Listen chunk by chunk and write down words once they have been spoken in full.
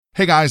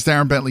Hey guys,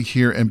 Darren Bentley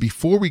here, and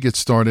before we get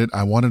started,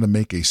 I wanted to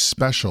make a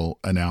special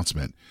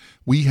announcement.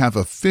 We have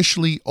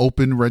officially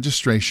opened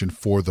registration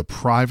for the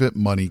Private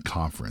Money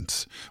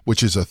Conference,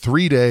 which is a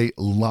 3-day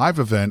live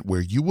event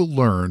where you will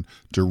learn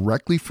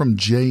directly from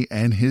Jay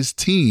and his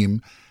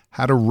team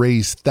how to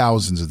raise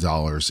thousands of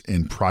dollars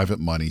in private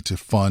money to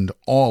fund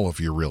all of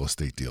your real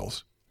estate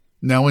deals.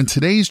 Now, in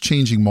today's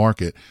changing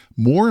market,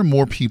 more and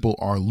more people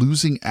are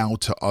losing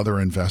out to other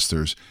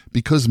investors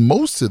because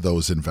most of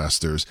those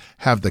investors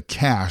have the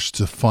cash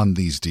to fund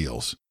these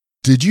deals.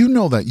 Did you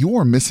know that you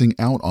are missing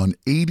out on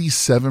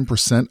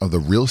 87% of the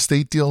real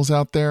estate deals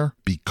out there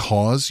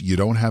because you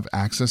don't have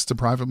access to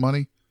private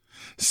money?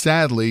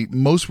 Sadly,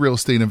 most real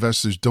estate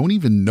investors don't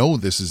even know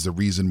this is the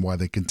reason why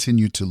they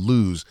continue to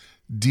lose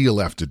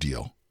deal after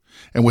deal.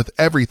 And with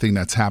everything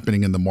that's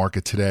happening in the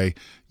market today,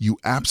 you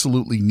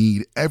absolutely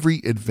need every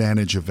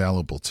advantage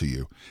available to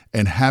you.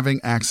 And having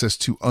access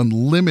to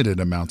unlimited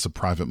amounts of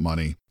private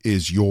money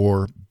is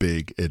your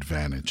big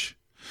advantage.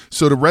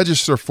 So to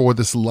register for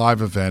this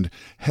live event,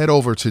 head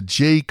over to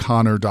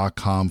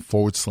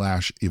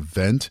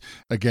jayconner.com/event.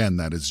 Again,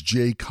 that is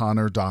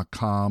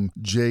jayconner.com,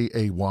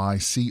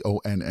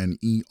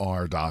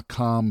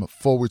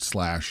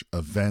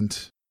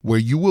 jayconner.com/event, where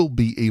you will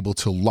be able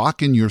to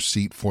lock in your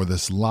seat for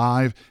this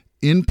live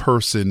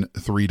in-person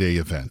 3-day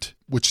event,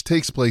 which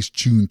takes place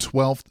June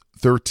 12th,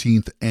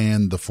 13th,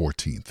 and the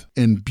 14th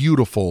in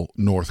beautiful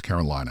North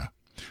Carolina.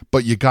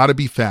 But you got to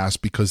be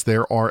fast because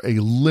there are a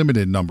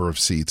limited number of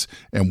seats,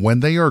 and when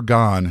they are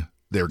gone,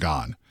 they're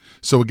gone.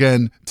 So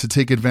again, to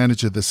take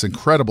advantage of this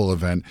incredible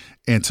event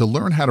and to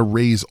learn how to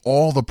raise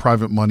all the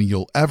private money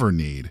you'll ever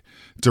need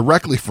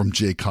directly from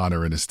Jay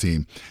Conner and his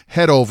team,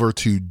 head over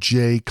to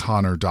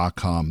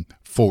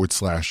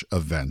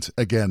jayconner.com/event.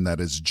 Again,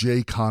 that is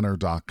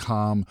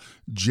jayconner.com,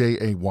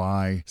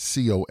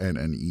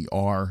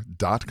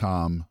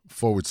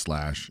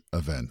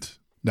 jayconner.com/event.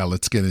 Now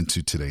let's get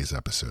into today's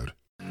episode.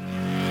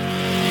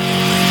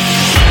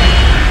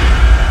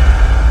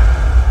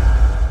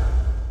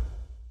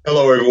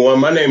 Hello,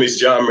 everyone. My name is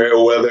John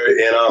Merriweather,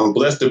 and I'm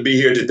blessed to be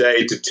here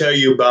today to tell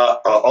you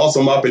about an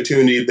awesome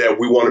opportunity that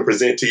we want to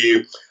present to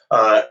you.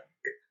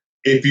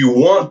 If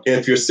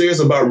you're serious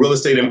about real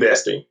estate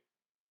investing,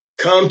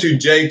 come to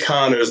Jay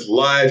Conner's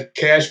live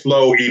cash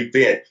flow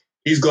event.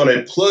 He's going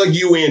to plug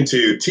you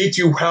into, teach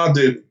you how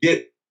to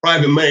get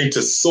private money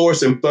to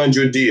source and fund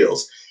your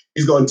deals.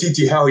 He's going to teach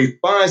you how he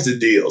finds the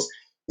deals.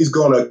 He's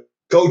going to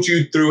coach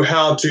you through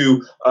how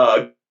to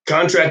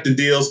contract the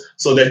deals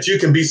so that you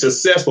can be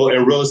successful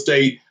in real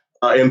estate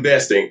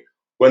investing.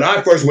 When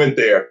I first went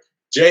there,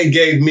 Jay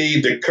gave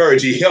me the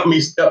courage. He helped me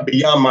step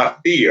beyond my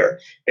fear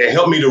and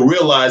helped me to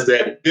realize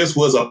that this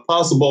was a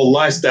possible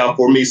lifestyle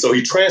for me. So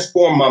he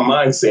transformed my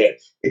mindset.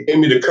 He gave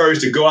me the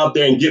courage to go out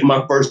there and get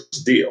my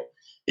first deal.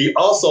 He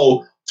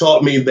also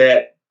taught me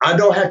that I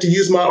don't have to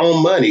use my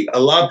own money. A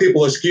lot of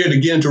people are scared to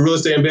get into real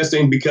estate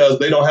investing because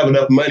they don't have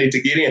enough money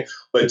to get in.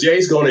 But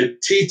Jay's going to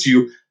teach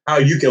you how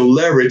you can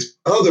leverage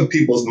other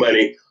people's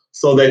money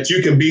so that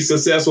you can be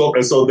successful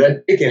and so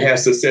that they can have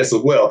success as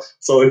well.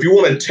 So if you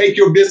want to take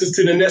your business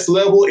to the next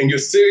level and you're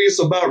serious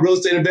about real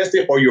estate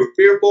investing or you're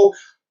fearful,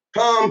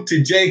 come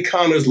to Jay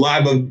Conner's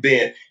live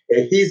event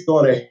and he's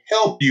going to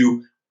help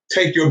you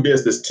take your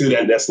business to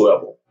that next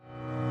level.